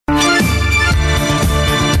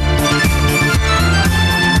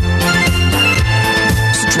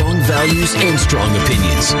news and strong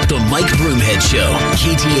opinions. The Mike Broomhead Show.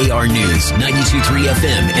 KTAR News, 92.3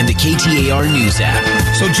 FM, and the KTAR News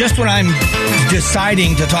app. So just when I'm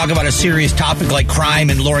deciding to talk about a serious topic like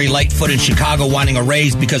crime and Lori Lightfoot in Chicago wanting a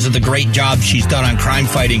raise because of the great job she's done on crime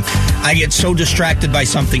fighting, I get so distracted by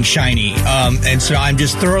something shiny. And so I'm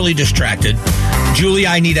just thoroughly distracted. Julie,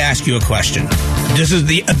 I need to ask you a question. This is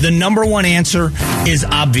the number one answer is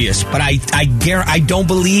obvious, but I don't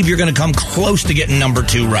believe you're going to come close to getting number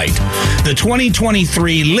two right. The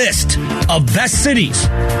 2023 list of best cities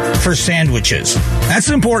for sandwiches. That's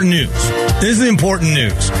important news. This is important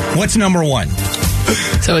news. What's number one?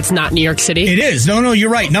 So it's not New York City? It is. No,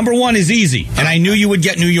 you're right. Number one is easy, and I knew you would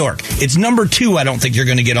get New York. It's number two I don't think you're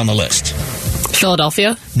going to get on the list.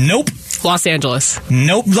 Philadelphia? Nope. Los Angeles?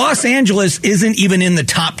 Nope. Los Angeles isn't even in the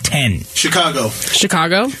top 10. Chicago?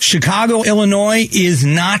 Chicago, Illinois is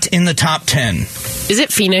not in the top 10. Is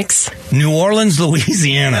it Phoenix? New Orleans,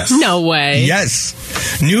 Louisiana. No way. Yes.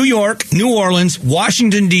 New York, New Orleans,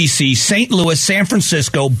 Washington, D.C., St. Louis, San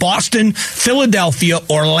Francisco, Boston, Philadelphia,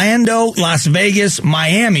 Orlando, Las Vegas,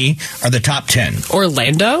 Miami are the top 10.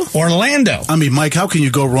 Orlando? I mean, Mike, how can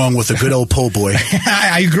you go wrong with a good old po' boy?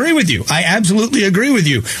 I agree with you. I absolutely agree with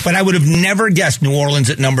you. But I would have never guessed New Orleans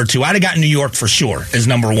at number two. I'd have gotten New York for sure as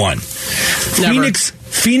number one. Never.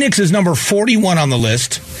 Phoenix is number 41 on the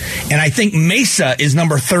list, and I think Mesa is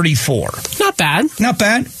number 34. Not bad.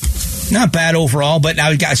 Not bad overall, but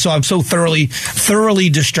I'm so thoroughly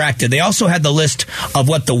distracted. They also had the list of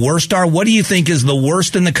what the worst are. What do you think is the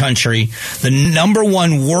worst in the country? The number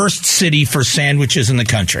one worst city for sandwiches in the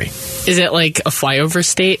country? Is it like a flyover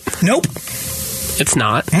state? Nope. It's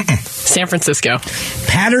not. San Francisco.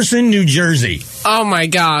 Patterson, New Jersey. Oh my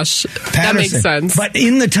gosh. That makes sense. But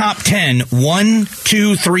in the top 10, 1,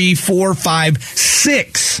 2, 3, 4, 5,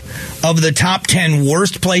 6 of the top 10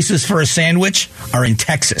 worst places for a sandwich are in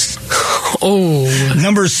Texas. Oh.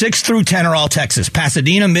 Numbers 6 through 10 are all Texas.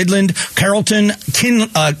 Pasadena, Midland, Carrollton,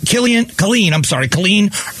 Killeen,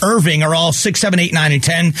 Irving are all 6, 7, 8, 9, and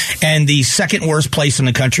 10. And the second worst place in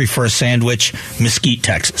the country for a sandwich, Mesquite,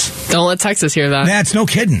 Texas. Don't let Texas hear that. That's no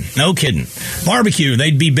kidding. Barbecue,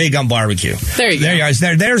 they'd be big on barbecue. There you go.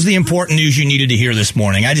 There's the important news you needed to hear this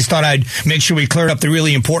morning. I just thought I'd make sure we cleared up the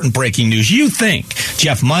really important breaking news. You think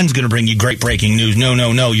Jeff Munn's going to bring you great breaking news.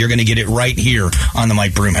 No. You're going to get it right here on the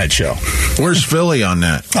Mike Broomhead Show. Where's Philly on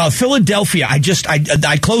that? Philadelphia.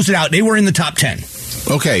 I closed it out. They were in the top 10.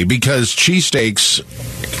 Okay, because cheesesteaks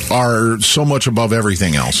are so much above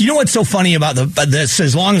everything else. You know what's so funny about this,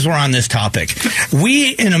 as long as we're on this topic?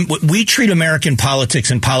 We treat American politics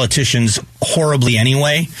and politicians horribly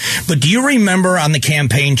anyway. But do you remember on the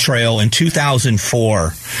campaign trail in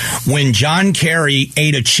 2004 when John Kerry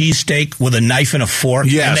ate a cheesesteak with a knife and a fork?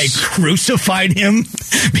 Yes. And they crucified him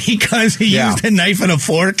because he used a knife and a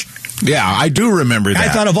fork? Yeah, I do remember that.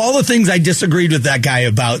 I thought of all the things I disagreed with that guy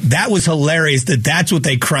about, that was hilarious that's what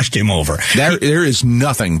they crushed him over. There is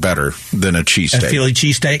nothing better than a cheesesteak. A Philly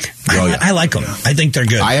cheesesteak? Oh, yeah. I like them. I think they're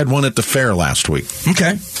good. I had one at the fair last week.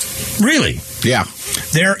 Okay. Really? Yeah.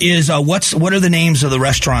 There is, what are the names of the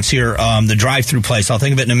restaurants here? The drive-through place. I'll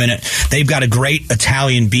think of it in a minute. They've got a great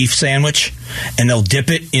Italian beef sandwich, and they'll dip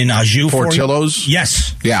it in au jus for you. Portillo's?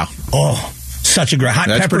 Yes. Yeah. Oh, such a great hot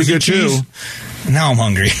That's peppers pretty and good cheese. too. Now I'm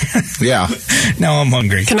hungry. Yeah. Now I'm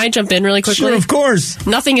hungry. Can I jump in really quickly? Sure, of course.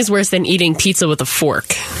 Nothing is worse than eating pizza with a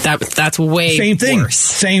fork. That's way worse.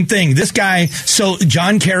 Same thing. This guy, so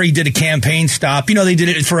John Kerry did a campaign stop. You know, they did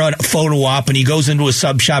it for a photo op, and he goes into a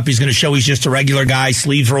sub shop. He's going to show he's just a regular guy,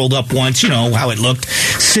 sleeves rolled up once, you know how it looked.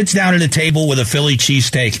 Sits down at a table with a Philly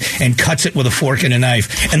cheesesteak and cuts it with a fork and a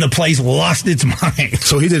knife, and the place lost its mind.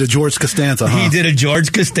 So he did a George Costanza, huh? He did a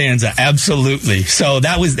George Costanza, absolutely. So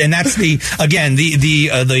that's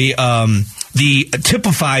the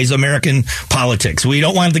typifies American politics. We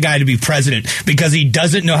don't want the guy to be president because he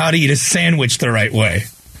doesn't know how to eat a sandwich the right way.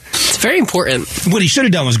 It's very important. What he should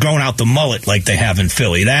have done was grown out the mullet like they have in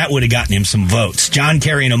Philly. That would have gotten him some votes. John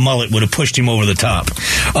Kerry and a mullet would have pushed him over the top.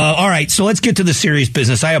 All right, so let's get to the serious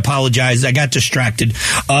business. I apologize. I got distracted.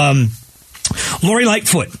 Lori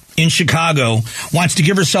Lightfoot in Chicago wants to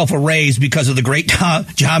give herself a raise because of the great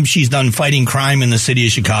job she's done fighting crime in the city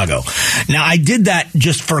of Chicago. Now, I did that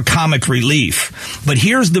just for comic relief, but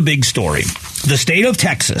here's the big story. The state of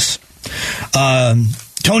Texas,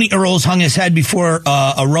 Tony Earls hung his head before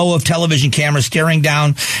a row of television cameras staring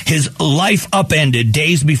down his life upended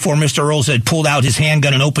days before Mr. Earls had pulled out his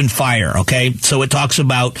handgun and opened fire, okay? So it talks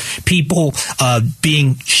about people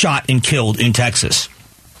being shot and killed in Texas.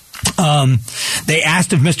 They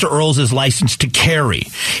asked if Mr. Earls is licensed to carry.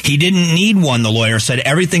 He didn't need one, the lawyer said.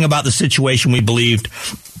 Everything about the situation we believed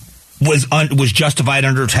was justified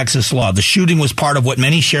under Texas law. The shooting was part of what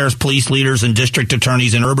many sheriffs, police leaders, and district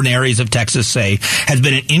attorneys in urban areas of Texas say has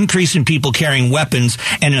been an increase in people carrying weapons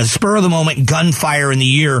and a spur-of-the-moment gunfire in the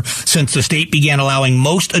year since the state began allowing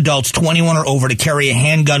most adults 21 or over to carry a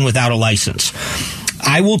handgun without a license.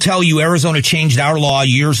 I will tell you, Arizona changed our law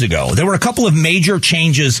years ago. There were a couple of major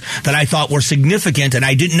changes that I thought were significant, and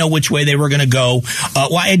I didn't know which way they were going to go.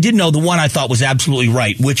 Well, I did know the one I thought was absolutely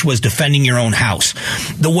right, which was defending your own house.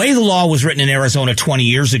 The way the law was written in Arizona 20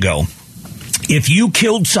 years ago, if you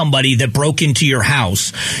killed somebody that broke into your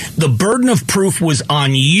house, the burden of proof was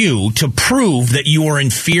on you to prove that you were in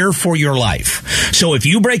fear for your life. So if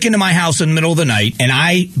you break into my house in the middle of the night and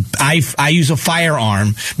I use a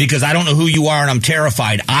firearm because I don't know who you are and I'm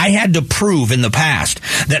terrified, I had to prove in the past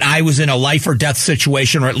that I was in a life or death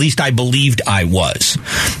situation, or at least I believed I was.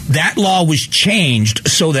 That law was changed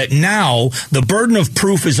so that now the burden of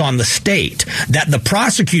proof is on the state, that the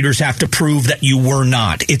prosecutors have to prove that you were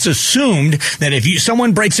not. It's assumed that if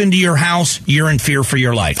someone breaks into your house, you're in fear for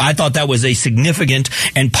your life. I thought that was a significant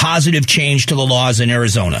and positive change to the laws in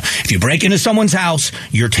Arizona. If you break into someone's house,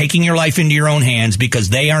 you're taking your life into your own hands because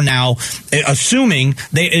they are now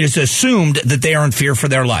it is assumed that they are in fear for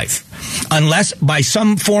their life. Unless by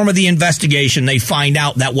some form of the investigation they find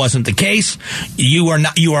out that wasn't the case, you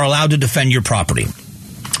are allowed to defend your property.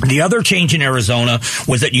 The other change in Arizona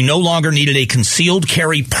was that you no longer needed a concealed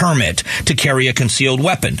carry permit to carry a concealed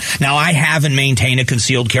weapon. Now, I have and maintain a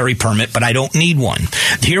concealed carry permit, but I don't need one.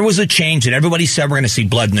 Here was a change that everybody said we're going to see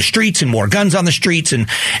blood in the streets and more guns on the streets. And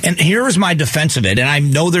here is my defense of it, and I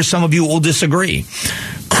know there's some of you who will disagree.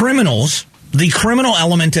 Criminals, the criminal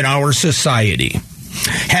element in our society,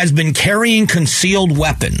 has been carrying concealed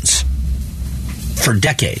weapons for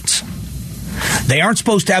decades. They aren't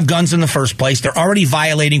supposed to have guns in the first place. They're already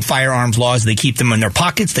violating firearms laws. They keep them in their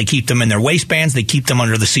pockets. They keep them in their waistbands. They keep them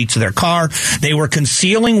under the seats of their car. They were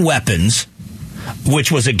concealing weapons,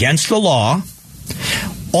 which was against the law,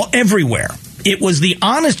 everywhere. It was the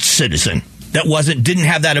honest citizen that didn't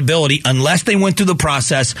have that ability unless they went through the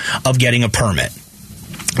process of getting a permit.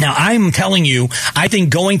 Now, I'm telling you, I think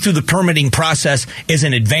going through the permitting process is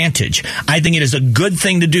an advantage. I think it is a good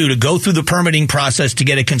thing to do to go through the permitting process to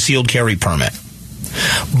get a concealed carry permit.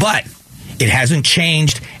 But it hasn't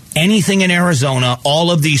changed anything in Arizona.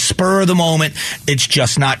 All of these spur of the moment, it's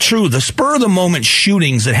just not true. The spur of the moment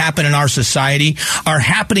shootings that happen in our society are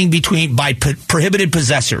happening by prohibited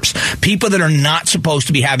possessors, people that are not supposed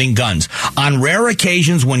to be having guns. On rare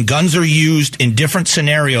occasions when guns are used in different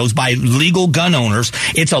scenarios by legal gun owners,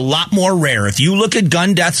 it's a lot more rare. If you look at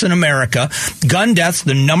gun deaths in America, gun deaths,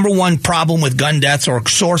 the number one problem with gun deaths or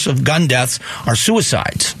source of gun deaths are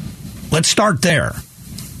suicides. Let's start there.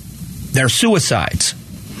 They're suicides.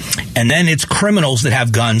 And then it's criminals that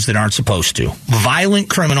have guns that aren't supposed to. Violent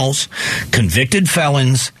criminals, convicted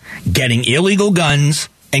felons, getting illegal guns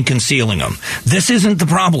and concealing them. This isn't the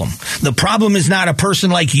problem. The problem is not a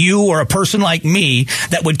person like you or a person like me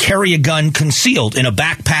that would carry a gun concealed in a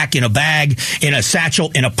backpack, in a bag, in a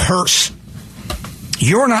satchel, in a purse.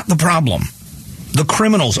 You're not the problem. The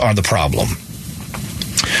criminals are the problem.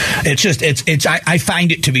 I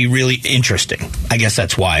find it to be really interesting. I guess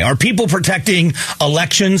that's why. Are people protecting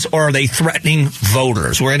elections or are they threatening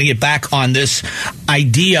voters? We're going to get back on this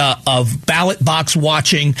idea of ballot box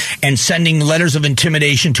watching and sending letters of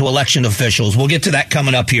intimidation to election officials. We'll get to that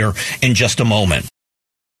coming up here in just a moment.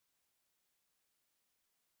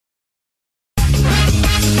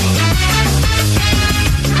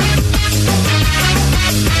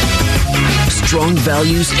 Strong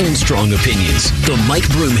values and strong opinions. The Mike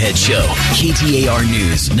Broomhead Show. KTAR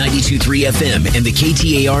News, 92.3 FM, and the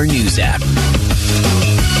KTAR News app.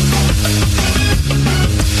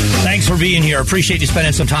 Thanks for being here. Appreciate you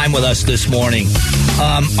spending some time with us this morning.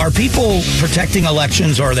 Are people protecting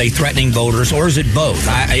elections or are they threatening voters, or is it both?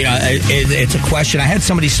 It's a question. I had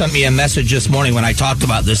somebody send me a message this morning when I talked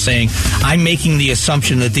about this saying, I'm making the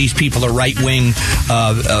assumption that these people are right-wing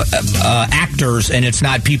actors and it's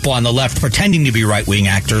not people on the left pretending to be right-wing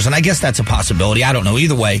actors. And I guess that's a possibility. I don't know.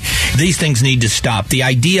 Either way, these things need to stop. The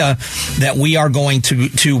idea that we are going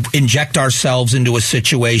to inject ourselves into a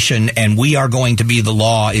situation and we are going to be the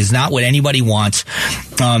law is not what anybody wants.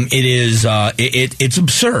 It's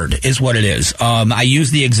absurd is what it is. I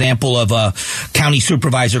use the example of County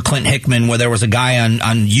Supervisor Clint Hickman, where there was a guy on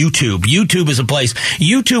YouTube. YouTube is a place,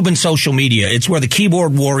 YouTube and social media, it's where the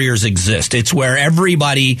keyboard warriors exist. It's where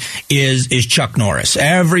everybody is Chuck Norris.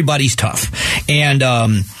 Everybody's tough. And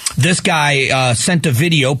this guy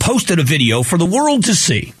posted a video for the world to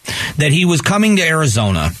see that he was coming to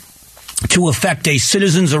Arizona to effect a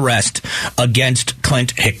citizen's arrest against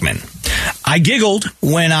Clint Hickman. I giggled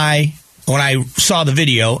when I saw the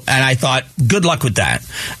video, and I thought, good luck with that.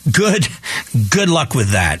 Good luck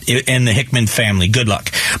with that. And the Hickman family, good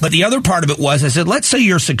luck. But the other part of it was, I said, let's say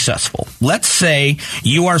you're successful. Let's say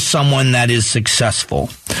you are someone that is successful.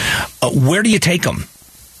 Where do you take them?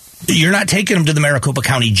 You're not taking them to the Maricopa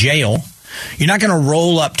County Jail. You're not going to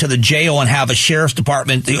roll up to the jail and have a sheriff's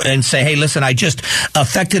department and say, hey, listen, I just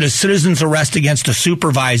effected a citizen's arrest against a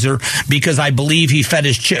supervisor because I believe he fed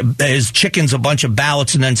his chickens a bunch of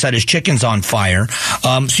ballots and then set his chickens on fire. So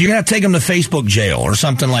you're going to have to take him to Facebook jail or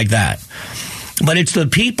something like that. But it's the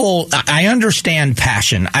people. I understand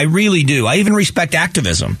passion. I really do. I even respect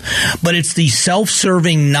activism. But it's the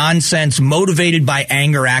self-serving nonsense motivated by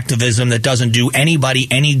anger activism that doesn't do anybody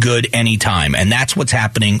any good anytime. And that's what's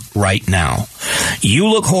happening right now. You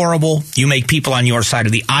look horrible. You make people on your side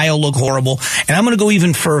of the aisle look horrible. And I'm going to go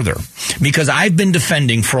even further because I've been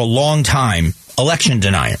defending for a long time election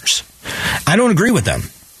deniers. I don't agree with them.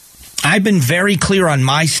 I've been very clear on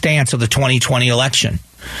my stance of the 2020 election.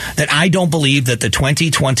 That I don't believe that the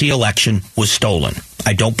 2020 election was stolen.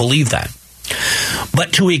 I don't believe that.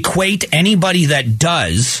 But to equate anybody that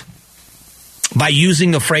does by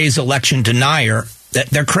using the phrase election denier,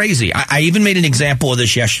 they're crazy. I even made an example of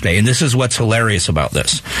this yesterday, and this is what's hilarious about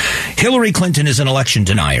this. Hillary Clinton is an election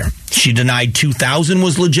denier. She denied 2000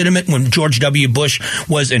 was legitimate when George W. Bush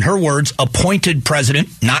was, in her words, appointed president,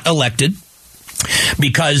 not elected.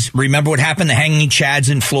 Because remember what happened, the hanging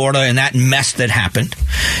chads in Florida and that mess that happened.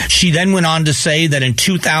 She then went on to say that in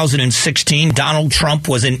 2016, Donald Trump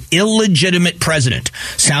was an illegitimate president.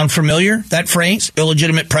 Sound familiar, that phrase,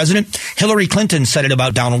 illegitimate president? Hillary Clinton said it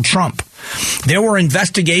about Donald Trump. There were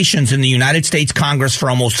investigations in the United States Congress for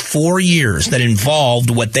almost 4 years that involved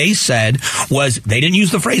what they said was, they didn't use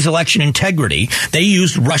the phrase election integrity, they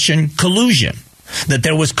used Russian collusion. That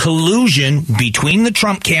there was collusion between the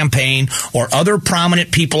Trump campaign or other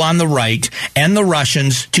prominent people on the right and the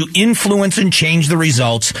Russians to influence and change the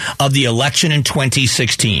results of the election in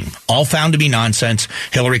 2016. All found to be nonsense.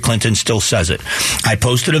 Hillary Clinton still says it. I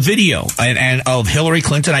posted a video and of Hillary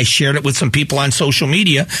Clinton. I shared it with some people on social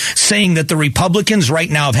media saying that the Republicans right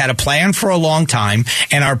now have had a plan for a long time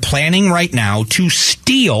and are planning right now to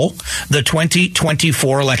steal the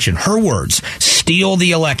 2024 election. Her words, steal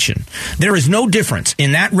the election. There is no difference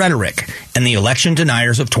in that rhetoric and the election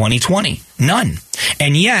deniers of 2020. None.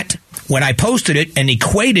 And yet, when I posted it and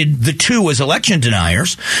equated the two as election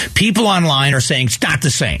deniers, people online are saying it's not the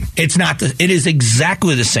same. It's not. It is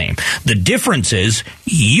exactly the same. The difference is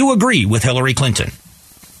you agree with Hillary Clinton.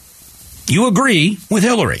 You agree with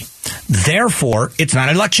Hillary. Therefore, it's not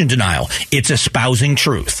election denial. It's espousing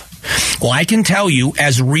truth. Well, I can tell you,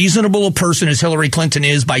 as reasonable a person as Hillary Clinton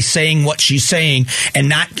is by saying what she's saying and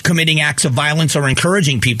not committing acts of violence or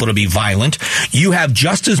encouraging people to be violent, you have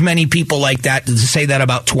just as many people like that to say that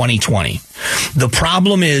about 2020. The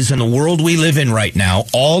problem is, in the world we live in right now,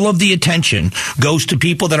 all of the attention goes to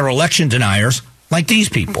people that are election deniers like these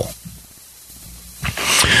people.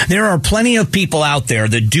 There are plenty of people out there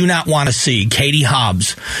that do not want to see Katie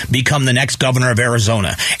Hobbs become the next governor of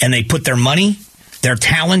Arizona, and they put their money, their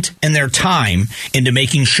talent, and their time into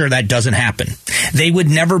making sure that doesn't happen. They would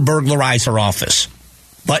never burglarize her office.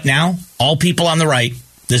 But now, all people on the right,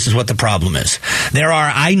 this is what the problem is.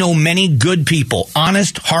 I know many good people,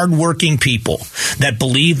 honest, hardworking people that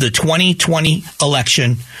believe the 2020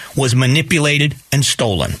 election was manipulated and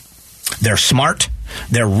stolen. They're smart,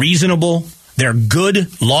 they're reasonable, they're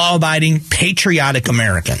good, law-abiding, patriotic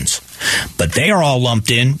Americans. But they are all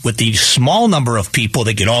lumped in with the small number of people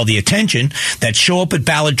that get all the attention that show up at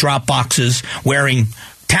ballot drop boxes wearing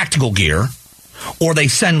tactical gear, or they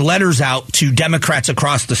send letters out to Democrats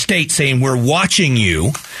across the state saying, we're watching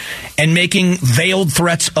you, and making veiled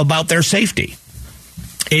threats about their safety.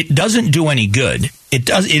 It doesn't do any good. It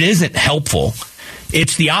isn't helpful.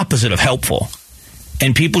 It's the opposite of helpful.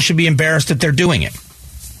 And people should be embarrassed that they're doing it.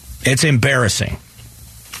 It's embarrassing.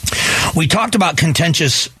 We talked about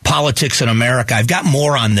contentious politics in America. I've got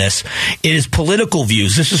more on this. It is political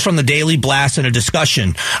views. This is from the Daily Blast and a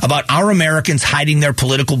discussion about are Americans hiding their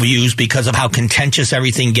political views because of how contentious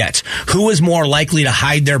everything gets. Who is more likely to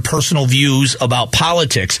hide their personal views about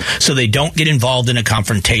politics so they don't get involved in a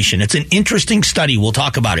confrontation? It's an interesting study. We'll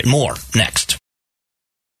talk about it more next.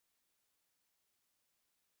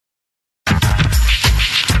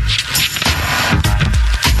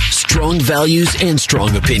 Strong values and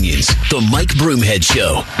strong opinions. The Mike Broomhead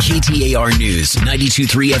Show. KTAR News,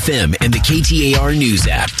 92.3 FM, and the KTAR News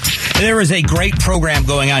app. There is a great program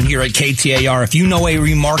going on here at KTAR. If you know a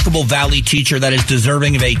remarkable Valley teacher that is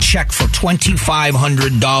deserving of a check for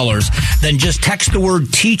 $2,500, then just text the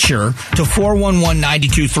word teacher to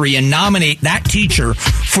 411-923 and nominate that teacher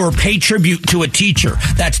for Pay Tribute to a Teacher.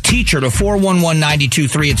 That's teacher to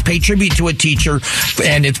 411-923. It's Pay Tribute to a Teacher,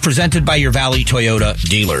 and it's presented by your Valley Toyota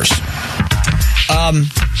dealers.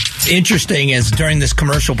 Interesting is during this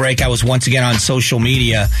commercial break, I was once again on social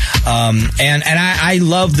media, and I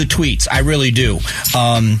love the tweets. I really do.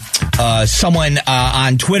 Someone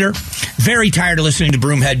on Twitter, very tired of listening to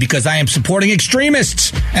Broomhead because I am supporting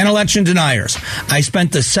extremists and election deniers. I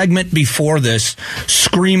spent the segment before this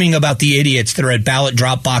screaming about the idiots that are at ballot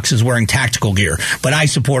drop boxes wearing tactical gear, but I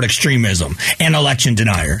support extremism and election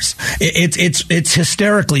deniers. It's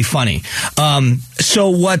hysterically funny.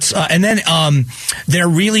 They're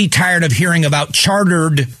really tired of hearing about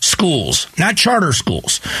chartered schools, not charter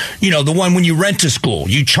schools. You know, the one when you rent a school,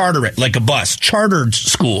 you charter it like a bus, chartered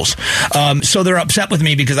schools. So they're upset with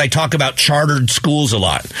me because I talk about chartered schools a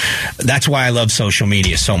lot. That's why I love social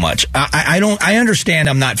media so much. I understand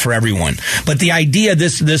I'm not for everyone, but the idea,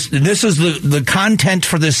 this is the content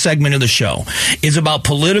for this segment of the show is about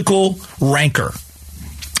political rancor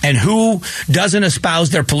and who doesn't espouse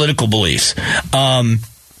their political beliefs.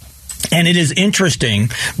 And it is interesting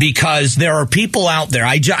because there are people out there.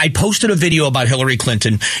 I posted a video about Hillary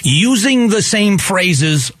Clinton using the same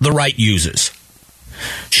phrases the right uses.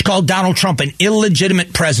 She called Donald Trump an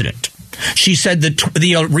illegitimate president. She said that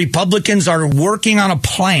the Republicans are working on a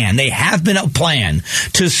plan. They have been a plan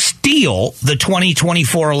to steal the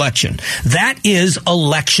 2024 election. That is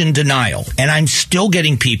election denial. And I'm still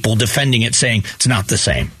getting people defending it, saying it's not the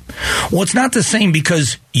same. Well, it's not the same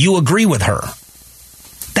because you agree with her.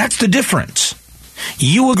 That's the difference.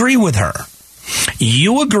 You agree with her.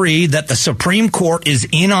 You agree that the Supreme Court is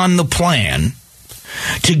in on the plan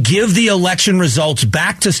to give the election results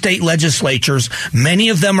back to state legislatures. Many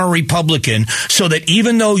of them are Republican, so that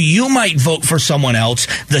even though you might vote for someone else,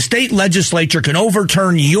 the state legislature can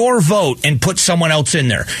overturn your vote and put someone else in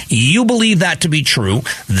there. You believe that to be true.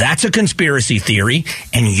 That's a conspiracy theory,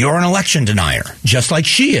 and you're an election denier, just like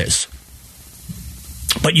she is.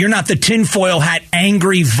 But you're not the tinfoil hat,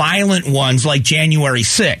 angry, violent ones like January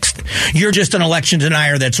 6th. You're just an election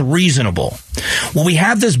denier that's reasonable. Well, we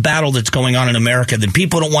have this battle that's going on in America that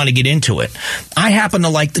people don't want to get into it. I happen to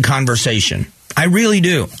like the conversation. I really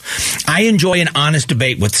do. I enjoy an honest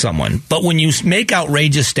debate with someone. But when you make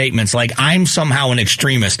outrageous statements like I'm somehow an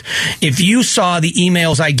extremist, if you saw the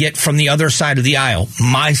emails I get from the other side of the aisle,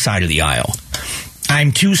 my side of the aisle,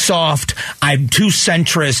 I'm too soft, I'm too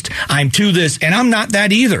centrist, I'm too this, and I'm not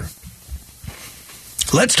that either.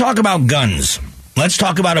 Let's talk about guns. Let's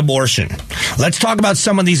talk about abortion. Let's talk about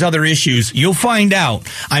some of these other issues. You'll find out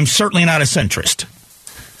I'm certainly not a centrist.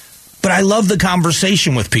 But I love the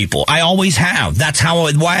conversation with people. I always have. That's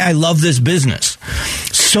why I love this business.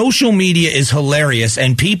 Social media is hilarious,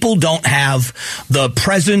 and people don't have the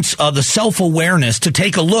presence of the self-awareness to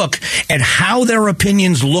take a look at how their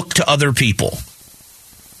opinions look to other people.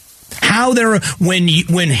 When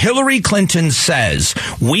Hillary Clinton says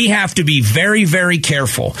we have to be very, very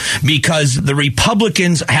careful because the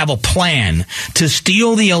Republicans have a plan to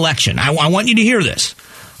steal the election. I want you to hear this.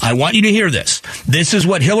 I want you to hear this. This is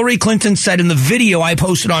what Hillary Clinton said in the video I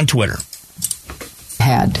posted on Twitter.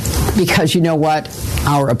 Because you know what?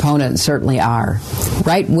 Our opponents certainly are.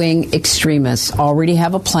 Right-wing extremists already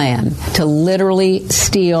have a plan to literally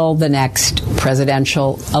steal the next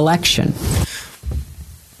presidential election.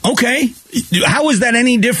 Okay, how is that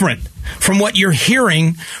any different from what you're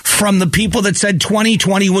hearing from the people that said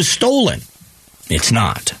 2020 was stolen? It's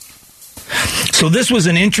not. So this was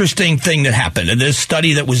an interesting thing that happened in this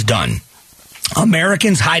study that was done.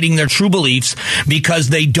 Americans hiding their true beliefs because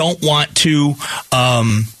they don't want to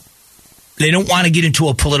get into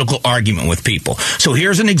a political argument with people. So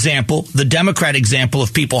here's an example, the Democrat example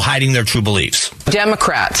of people hiding their true beliefs.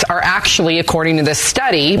 Democrats are actually, according to this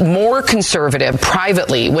study, more conservative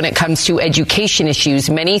privately when it comes to education issues.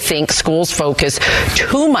 Many think schools focus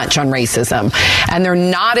too much on racism, and they're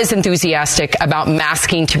not as enthusiastic about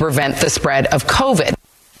masking to prevent the spread of COVID.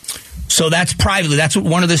 So that's privately. That's what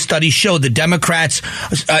one of the studies showed. The Democrats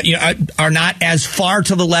are not as far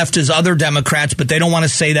to the left as other Democrats, but they don't want to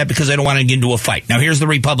say that because they don't want to get into a fight. Now, here's the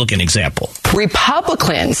Republican example.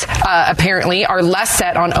 Republicans apparently are less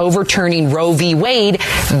set on overturning Roe v. Wade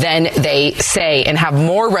than they say, and have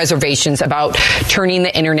more reservations about turning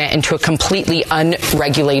the internet into a completely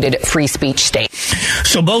unregulated free speech state.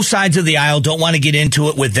 So both sides of the aisle don't want to get into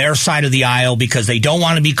it with their side of the aisle because they don't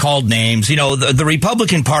want to be called names. You know, the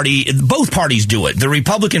Republican Party, both parties do it. The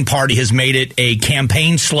Republican Party has made it a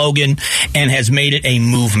campaign slogan and has made it a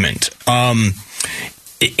movement.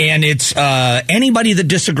 And it's anybody that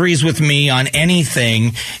disagrees with me on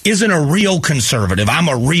anything isn't a real conservative. I'm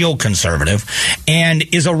a real conservative, and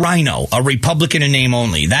is a rhino, a Republican in name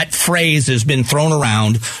only. That phrase has been thrown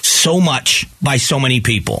around so much by so many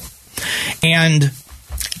people. And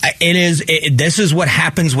this is what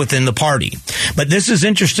happens within the party. But this is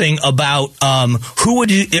interesting about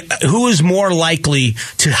who is more likely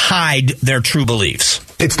to hide their true beliefs.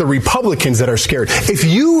 It's the Republicans that are scared. If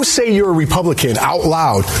you say you're a Republican out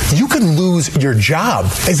loud, you could lose your job.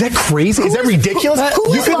 Is that crazy? Is that ridiculous?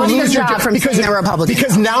 You could lose your job from saying they're Republican.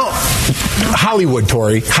 Because now, Hollywood,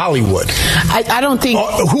 Tori, Hollywood. I don't think...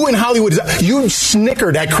 who in Hollywood is that? You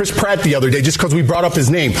snickered at Chris Pratt the other day just because we brought up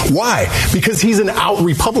his name. Why? Because he's an out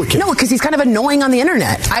Republican. No, because he's kind of annoying on the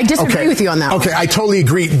internet. I disagree with you on that one. Okay, I totally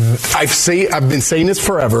agree. I've been saying this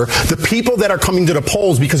forever. The people that are coming to the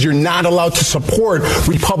polls because you're not allowed to support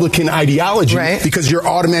Republican ideology, right, because you're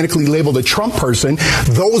automatically labeled a Trump person,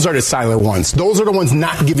 those are the silent ones. Those are the ones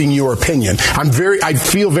not giving your opinion. I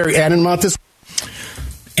feel very adamant about this.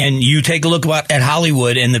 And you take a look at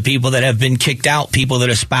Hollywood and the people that have been kicked out, people that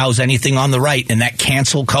espouse anything on the right, and that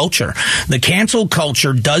cancel culture. The cancel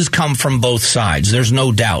culture does come from both sides. There's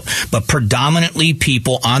no doubt. But predominantly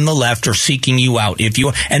people on the left are seeking you out.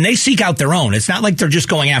 And they seek out their own. It's not like they're just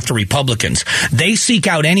going after Republicans. They seek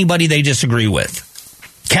out anybody they disagree with.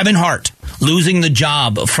 Kevin Hart losing the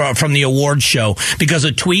job from the awards show because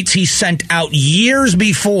of tweets he sent out years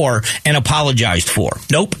before and apologized for.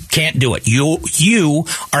 Nope, can't do it. You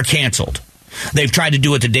are canceled. They've tried to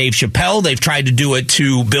do it to Dave Chappelle. They've tried to do it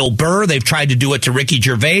to Bill Burr. They've tried to do it to Ricky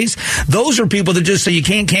Gervais. Those are people that just say, you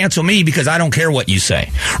can't cancel me because I don't care what you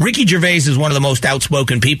say. Ricky Gervais is one of the most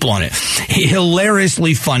outspoken people on it.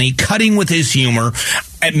 Hilariously funny, cutting with his humor.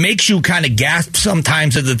 It makes you kind of gasp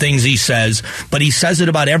sometimes at the things he says, but he says it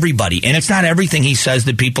about everybody. And it's not everything he says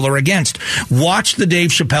that people are against. Watch the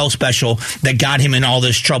Dave Chappelle special that got him in all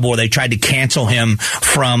this trouble where they tried to cancel him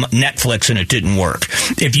from Netflix and it didn't work.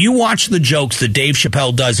 If you watch the jokes that Dave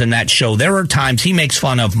Chappelle does in that show, there are times he makes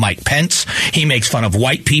fun of Mike Pence. He makes fun of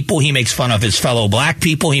white people. He makes fun of his fellow black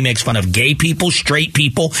people. He makes fun of gay people, straight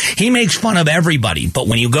people. He makes fun of everybody. But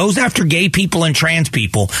when he goes after gay people and trans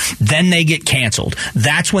people, then they get canceled.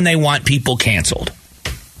 That's when they want people canceled.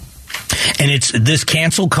 And it's this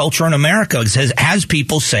cancel culture in America has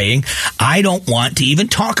people saying, I don't want to even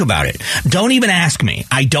talk about it. Don't even ask me.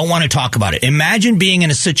 I don't want to talk about it. Imagine being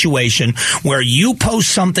in a situation where you post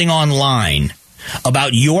something online about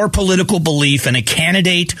your political belief in a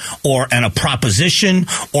candidate or in a proposition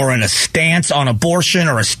or in a stance on abortion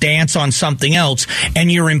or a stance on something else,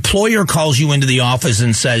 and your employer calls you into the office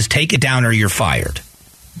and says, take it down or you're fired.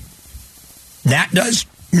 That does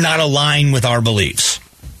not align with our beliefs.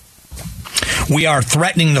 We are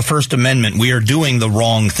threatening the First Amendment. We are doing the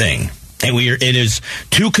wrong thing. And it is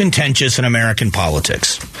too contentious in American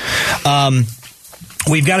politics.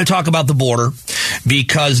 We've got to talk about the border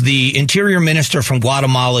because the Interior Minister from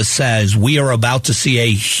Guatemala says we are about to see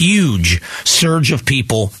a huge surge of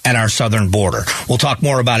people at our southern border. We'll talk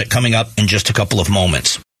more about it coming up in just a couple of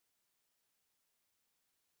moments.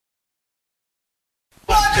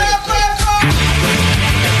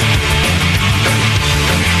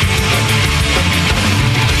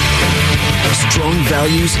 Strong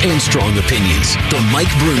values and strong opinions. The Mike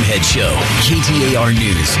Broomhead Show. KTAR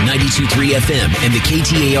News, 92.3 FM, and the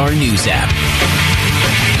KTAR News app.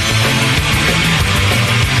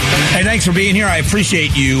 Hey, thanks for being here. I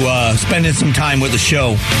appreciate you spending some time with the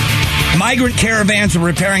show. Migrant caravans are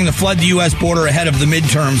repairing the flood the U.S. border ahead of the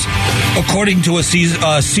midterms, according to a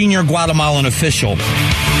senior Guatemalan official.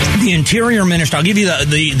 The Interior Minister, I'll give you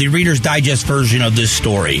the Reader's Digest version of this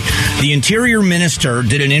story. The Interior Minister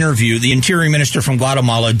did an interview. The Interior Minister from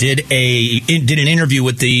Guatemala did an interview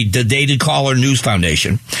with the Daily Caller News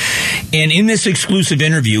Foundation. And in this exclusive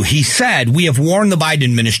interview, he said, we have warned the Biden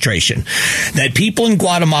administration that people in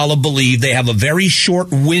Guatemala believe they have a very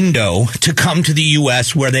short window to come to the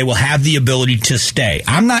U.S. where they will have the ability to stay.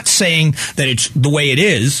 I'm not saying that it's the way it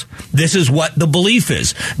is. This is what the belief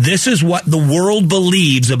is. This is what the world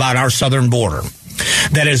believes about our southern border.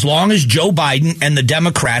 that as long as Joe Biden and the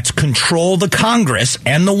Democrats control the Congress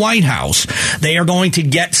and the White House, they are going to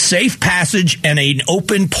get safe passage and an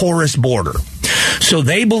open, porous border. So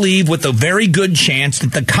they believe with a very good chance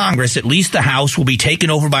that the Congress, at least the House, will be taken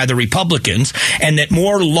over by the Republicans, and that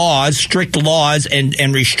more laws, strict laws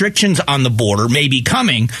and restrictions on the border may be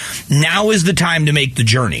coming. Now is the time to make the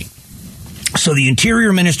journey. So the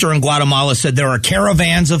Interior Minister in Guatemala said there are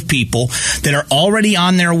caravans of people that are already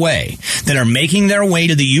on their way, that are making their way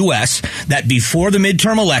to the U.S., that before the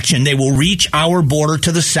midterm election, they will reach our border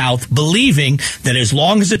to the south, believing that as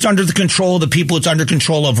long as it's under the control of the people it's under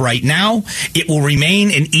control of right now, it will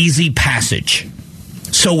remain an easy passage.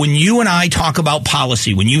 So when you and I talk about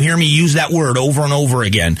policy, when you hear me use that word over and over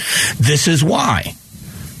again, this is why.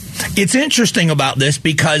 It's interesting about this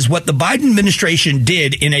because what the Biden administration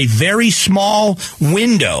did in a very small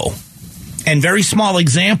window and very small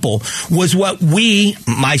example was what we,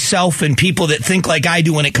 myself, and people that think like I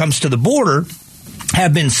do when it comes to the border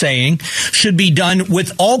have been saying should be done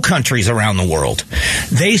with all countries around the world.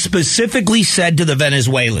 They specifically said to the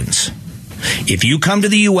Venezuelans, if you come to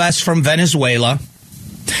the U.S. from Venezuela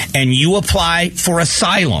and you apply for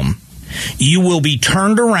asylum, you will be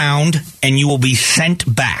turned around and you will be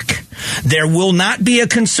sent back. There will not be a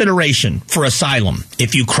consideration for asylum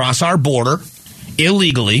if you cross our border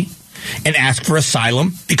illegally and ask for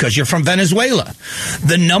asylum because you're from Venezuela.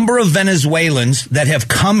 The number of Venezuelans that have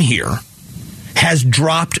come here has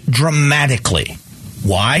dropped dramatically.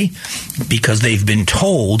 Why? Because they've been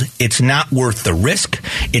told it's not worth the risk,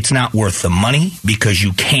 it's not worth the money, because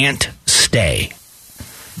you can't stay.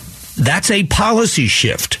 That's a policy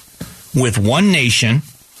shift with one nation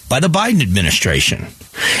by the Biden administration.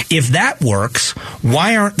 If that works,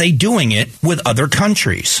 why aren't they doing it with other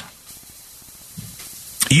countries?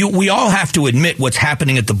 We all have to admit what's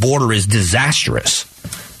happening at the border is disastrous.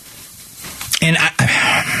 And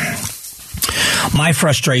my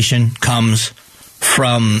frustration comes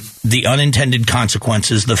from the unintended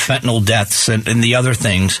consequences, the fentanyl deaths and the other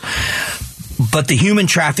things. But the human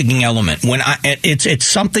trafficking element, it's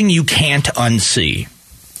something you can't unsee.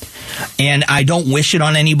 And I don't wish it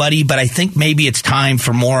on anybody, but I think maybe it's time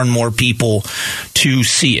for more and more people to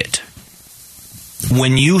see it.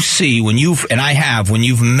 When you've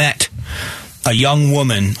met a young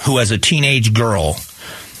woman who, as a teenage girl,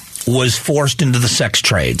 was forced into the sex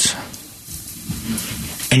trades,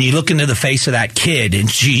 and you look into the face of that kid, and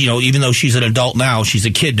she, even though she's an adult now, she's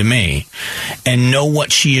a kid to me, and know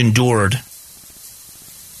what she endured,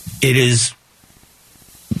 it is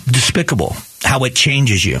despicable how it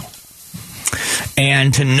changes you.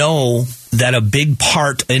 And to know that a big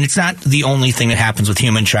part, and it's not the only thing that happens with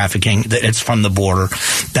human trafficking, that it's from the border,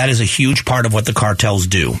 that is a huge part of what the cartels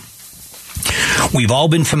do. We've all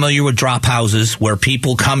been familiar with drop houses where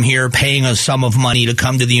people come here paying a sum of money to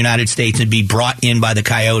come to the United States and be brought in by the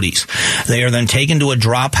coyotes. They are then taken to a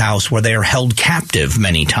drop house where they are held captive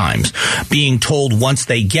many times, being told once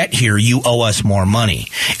they get here, you owe us more money.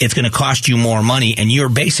 It's going to cost you more money, and you're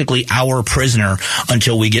basically our prisoner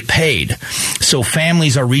until we get paid. So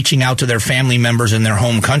families are reaching out to their family members in their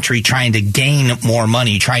home country trying to gain more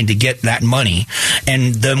money, trying to get that money.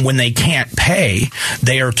 And then when they can't pay,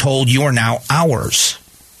 they are told you are now ours.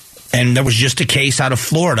 And there was just a case out of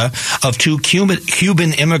Florida of two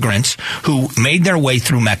Cuban immigrants who made their way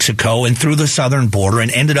through Mexico and through the southern border and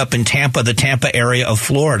ended up in Tampa, the Tampa area of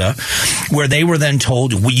Florida, where they were then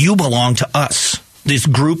told, you belong to us. This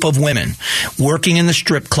group of women working in the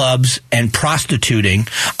strip clubs and prostituting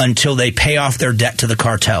until they pay off their debt to the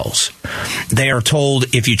cartels. They are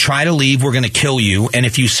told, if you try to leave, we're going to kill you. And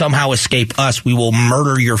if you somehow escape us, we will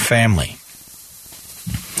murder your family.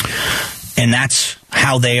 And that's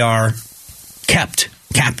how they are kept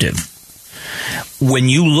captive. When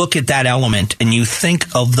you look at that element and you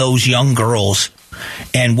think of those young girls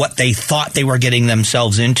and what they thought they were getting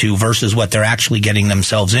themselves into versus what they're actually getting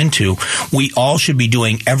themselves into, we all should be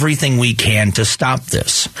doing everything we can to stop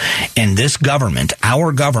this. And this government,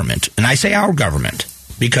 our government, and I say our government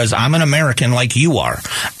because I'm an American like you are,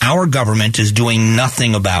 our government is doing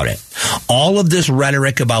nothing about it. All of this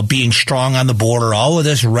rhetoric about being strong on the border, all of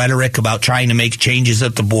this rhetoric about trying to make changes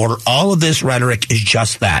at the border, all of this rhetoric is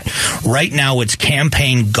just that. Right now, it's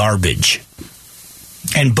campaign garbage.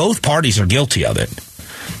 And both parties are guilty of it.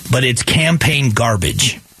 But it's campaign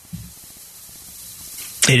garbage.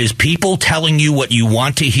 It is people telling you what you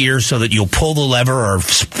want to hear so that you'll pull the lever or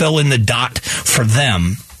fill in the dot for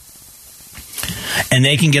them, and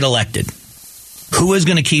they can get elected. Who is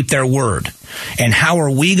going to keep their word? And how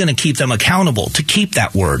are we going to keep them accountable to keep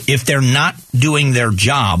that word? If they're not doing their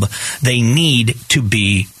job, they need to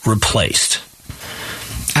be replaced.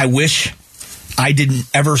 I wish I didn't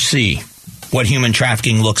ever see what human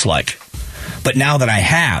trafficking looks like. But now that I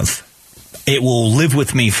have, it will live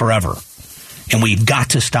with me forever. And we've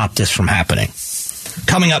got to stop this from happening.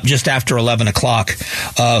 Coming up just after 11 o'clock,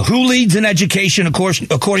 who leads in education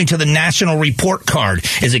according to the National Report Card?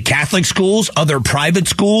 Is it Catholic schools, other private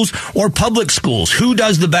schools, or public schools? Who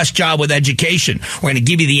does the best job with education? We're going to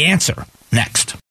give you the answer next.